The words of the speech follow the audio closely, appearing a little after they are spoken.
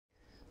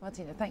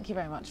Martina, thank you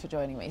very much for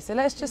joining me. So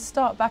let's just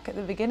start back at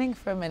the beginning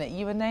for a minute.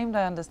 You were named,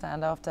 I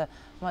understand, after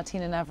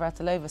Martina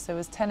Navratilova. So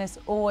was tennis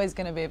always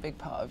going to be a big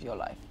part of your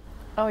life?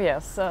 Oh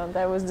yes,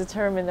 that was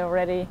determined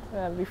already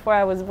before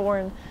I was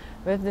born,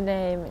 with the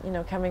name,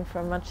 coming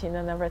from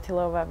Martina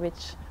Navratilova,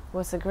 which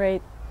was a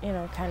great,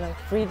 kind of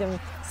freedom,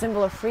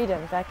 symbol of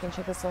freedom back in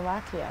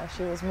Czechoslovakia.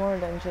 She was more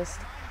than just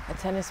a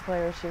tennis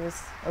player. She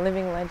was a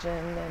living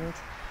legend,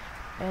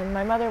 and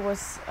my mother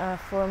was a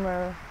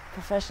former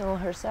professional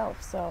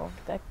herself, so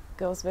that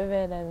goes with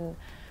it. And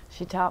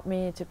she taught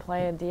me to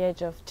play at the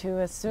age of 2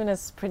 as soon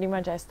as pretty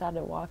much I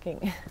started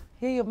walking.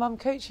 Yeah, your mum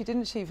coached you,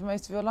 didn't she, for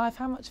most of your life?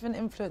 How much of an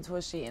influence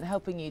was she in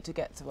helping you to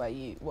get to what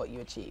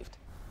you achieved?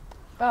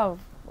 Oh,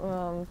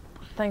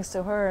 thanks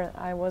to her,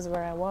 I was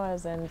where I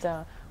was, and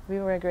we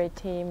were a great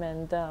team,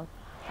 and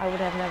I would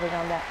have never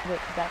gone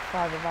that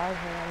far without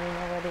her. I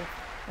mean, already,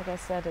 like I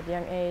said, at a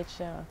young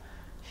age,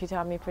 she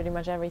taught me pretty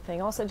much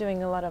everything. Also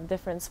doing a lot of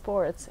different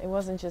sports. It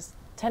wasn't just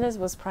tennis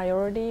was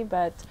priority,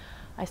 but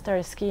I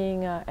started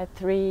skiing at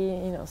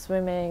 3,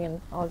 swimming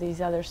and all these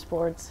other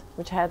sports,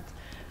 which had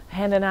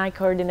hand and eye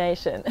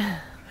coordination.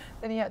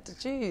 Then you had to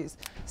choose.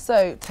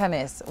 So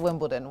tennis,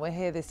 Wimbledon, we're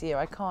here this year.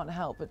 I can't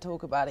help but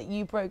talk about it.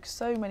 You broke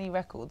so many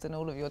records in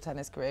all of your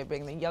tennis career,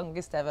 being the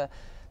youngest ever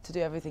to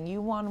do everything.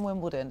 You won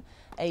Wimbledon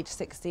age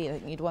 16. I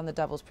think you'd won the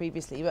doubles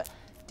previously, but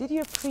did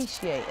you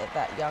appreciate at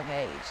that young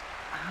age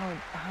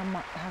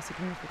how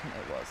significant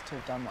it was to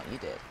have done what you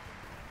did?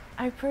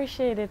 I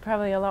appreciate it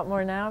probably a lot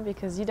more now,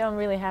 because you don't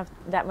really have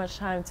that much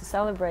time to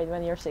celebrate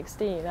when you're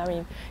 16. I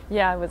mean,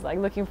 yeah, I was like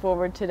looking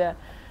forward to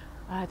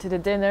the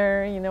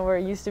dinner, where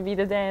it used to be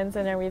the dance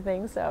and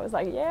everything. So I was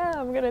like, yeah,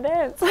 I'm gonna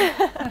dance.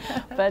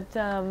 But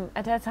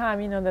at that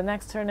time, the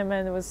next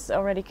tournament was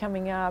already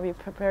coming up. You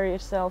prepare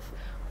yourself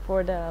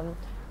for the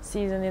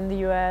season in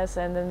the US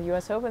and then the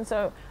US Open.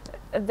 So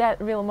at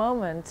that real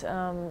moment,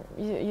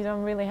 you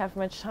don't really have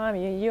much time.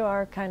 You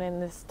are kind of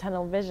in this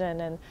tunnel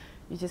vision, and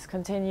you just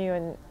continue,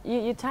 and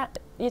you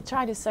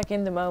try to suck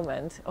in the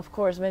moment. Of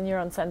course, when you're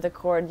on center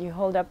court, you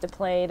hold up the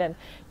plate and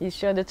you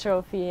show the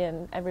trophy,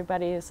 and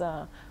everybody is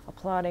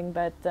applauding.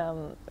 But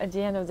at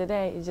the end of the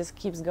day, it just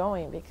keeps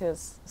going,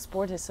 because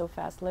sport is so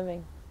fast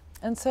living.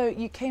 And so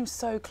you came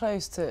so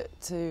close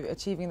to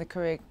achieving the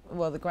career,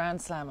 well, the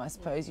Grand Slam, I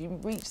suppose. You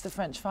reached the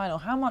French final.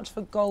 How much of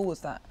a goal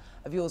was that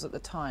of yours at the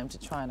time to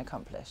try and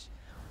accomplish?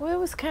 Well, it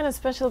was kind of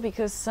special,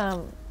 because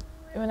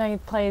when I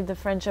played the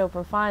French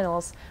Open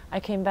finals, I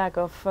came back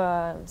off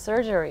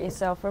surgery.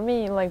 So for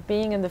me, like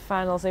being in the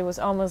finals, it was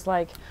almost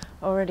like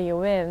already a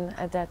win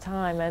at that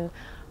time. And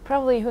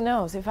probably, who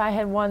knows, if I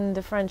had won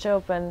the French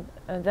Open,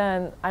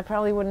 then I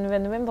probably wouldn't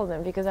win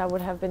Wimbledon, because I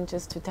would have been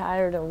just too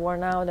tired and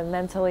worn out and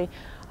mentally.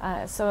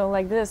 So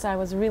like this, I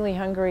was really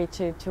hungry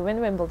to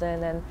win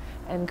Wimbledon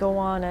and go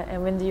on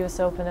and win the US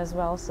Open as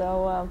well.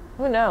 So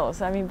who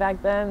knows? I mean,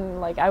 back then,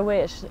 like, I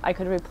wish I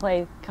could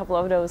replay a couple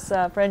of those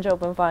French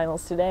Open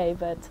finals today,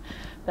 but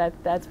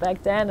that's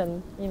back then,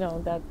 and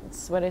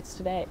that's what it's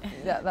today.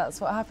 Yeah,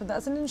 that's what happened.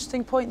 That's an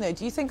interesting point, though.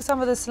 Do you think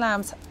some of the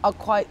slams are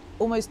quite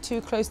almost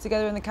too close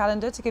together in the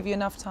calendar to give you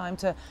enough time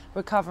to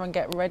recover and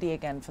get ready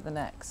again for the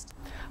next?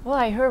 Well,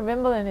 I heard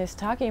Wimbledon is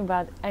talking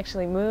about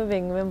actually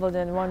moving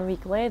Wimbledon 1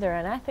 week later,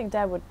 and I think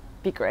that would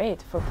be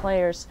great for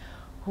players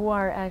who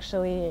are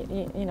actually,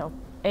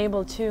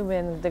 able to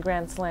win the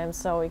Grand Slam.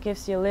 So it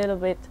gives you a little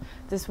bit,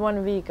 this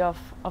 1 week of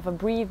a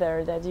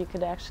breather, that you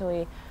could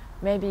actually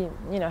maybe,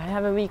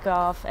 have a week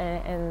off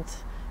and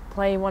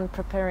play one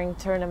preparing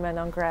tournament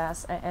on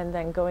grass and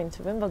then go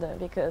into Wimbledon.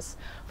 Because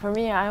for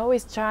me, I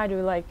always try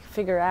to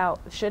figure out,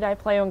 should I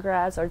play on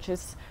grass, or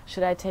just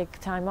should I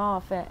take time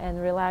off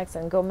and relax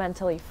and go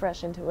mentally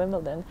fresh into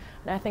Wimbledon.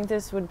 And I think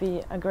this would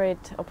be a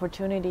great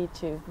opportunity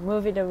to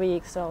move it a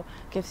week, so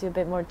it gives you a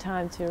bit more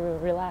time to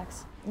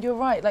relax. You're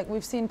right. Like,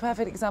 we've seen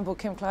perfect example,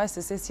 Kim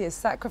Clijsters this year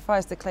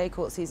sacrificed the clay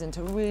court season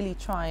to really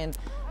try and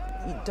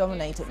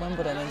dominate at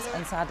Wimbledon,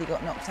 and sadly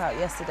got knocked out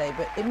yesterday.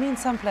 But it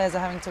means some players are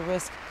having to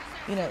risk,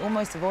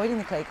 almost avoiding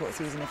the clay court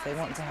season if they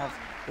want to have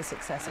the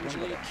success at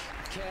Wimbledon.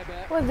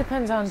 Well, it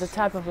depends on the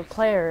type of a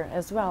player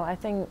as well. I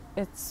think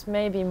it's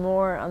maybe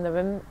more on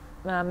the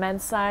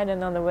men's side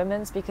and on the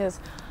women's, because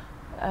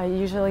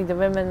usually the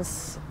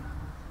women's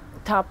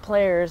top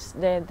players,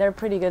 they're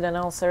pretty good on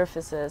all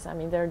surfaces. I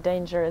mean, they're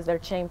dangerous, they're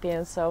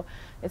champions, so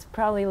it's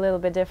probably a little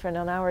bit different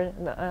on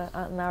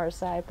our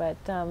side. But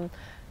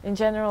in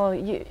general,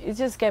 you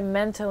just get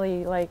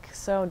mentally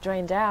so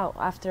drained out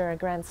after a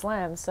Grand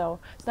Slam. So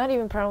it's not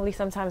even probably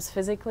sometimes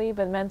physically,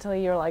 but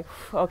mentally you're like,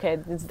 okay,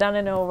 it's done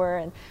and over,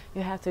 and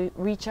you have to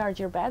recharge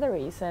your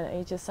batteries.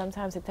 And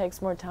sometimes it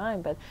takes more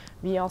time. But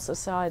we also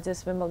saw at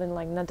this Wimbledon,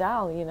 like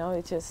Nadal,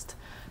 it just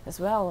as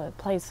well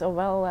played so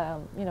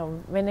well,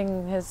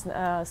 winning his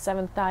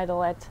 7th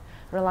title at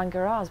Roland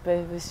Garros, but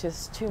it was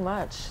just too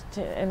much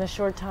in a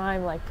short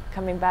time,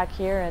 coming back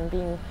here and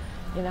being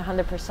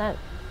 100%.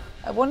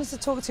 I wanted to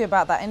talk to you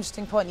about that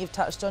interesting point you've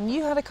touched on.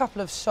 You had a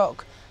couple of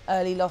shock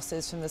early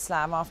losses from the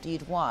Slam after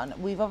you'd won.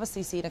 We've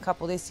obviously seen a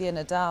couple this year,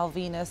 Nadal,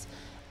 Venus.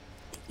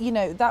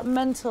 That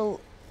mental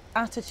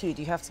attitude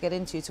you have to get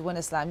into to win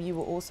a slam. You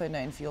were also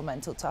known for your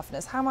mental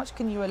toughness. How much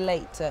can you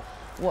relate to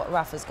what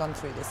Rafa's gone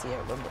through this year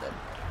at Wimbledon?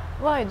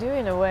 Well, I do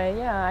in a way,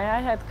 yeah.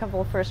 I had a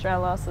couple of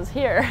first-round losses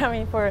here. I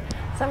mean,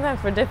 sometimes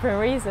for different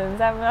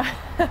reasons. I'm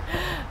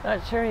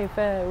not sure if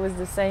it was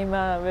the same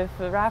with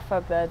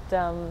Rafa, but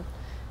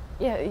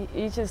yeah,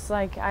 you just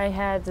like I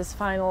had this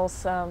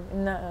finals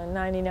in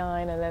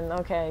 '99, and then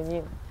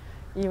okay,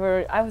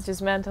 I was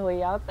just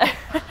mentally out there.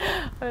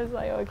 I was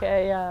like,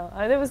 okay,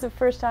 yeah. It was the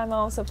first time I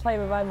also played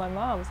without my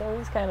mom, so it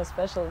was kind of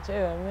special too.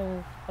 I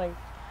mean, like.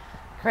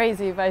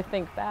 Crazy if I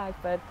think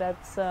back, but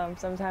that's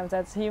sometimes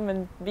that's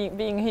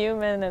being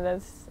human, and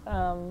that's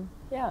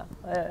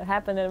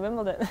happened at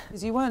Wimbledon.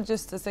 Because you weren't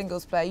just a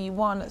singles player, you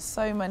won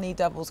so many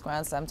doubles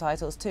Grand Slam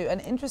titles too.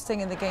 And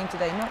interesting in the game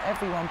today, not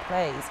everyone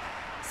plays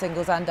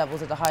singles and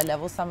doubles at a high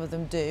level. Some of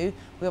them do.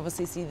 We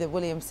obviously see the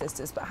Williams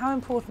sisters, but how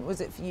important was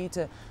it for you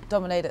to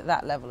dominate at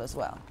that level as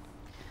well?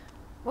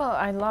 Well,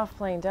 I love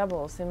playing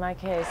doubles. In my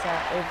case,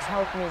 it's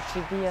helped me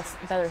to be a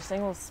better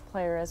singles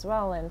player as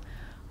well, and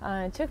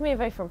it took me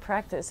away from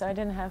practice. I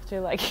didn't have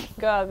to like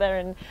go out there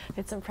and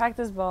hit some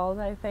practice balls.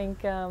 I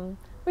think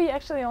we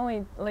actually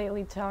only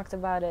lately talked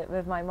about it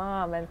with my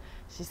mom, and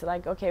she's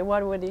like, okay,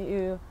 what would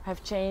you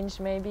have changed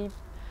maybe?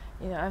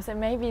 You know, I said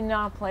maybe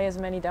not play as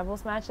many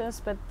doubles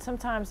matches, but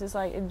sometimes it's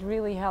like it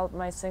really helped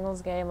my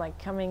singles game, like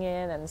coming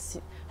in and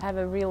have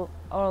a real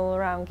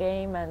all-around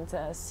game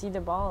and see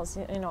the balls,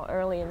 you know,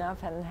 early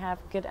enough and have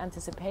good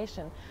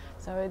anticipation.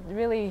 So it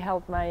really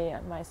helped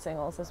my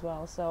singles as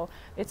well. So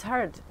it's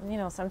hard, you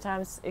know,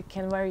 sometimes it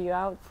can wear you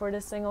out for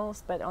the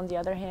singles, but on the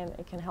other hand,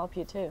 it can help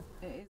you too.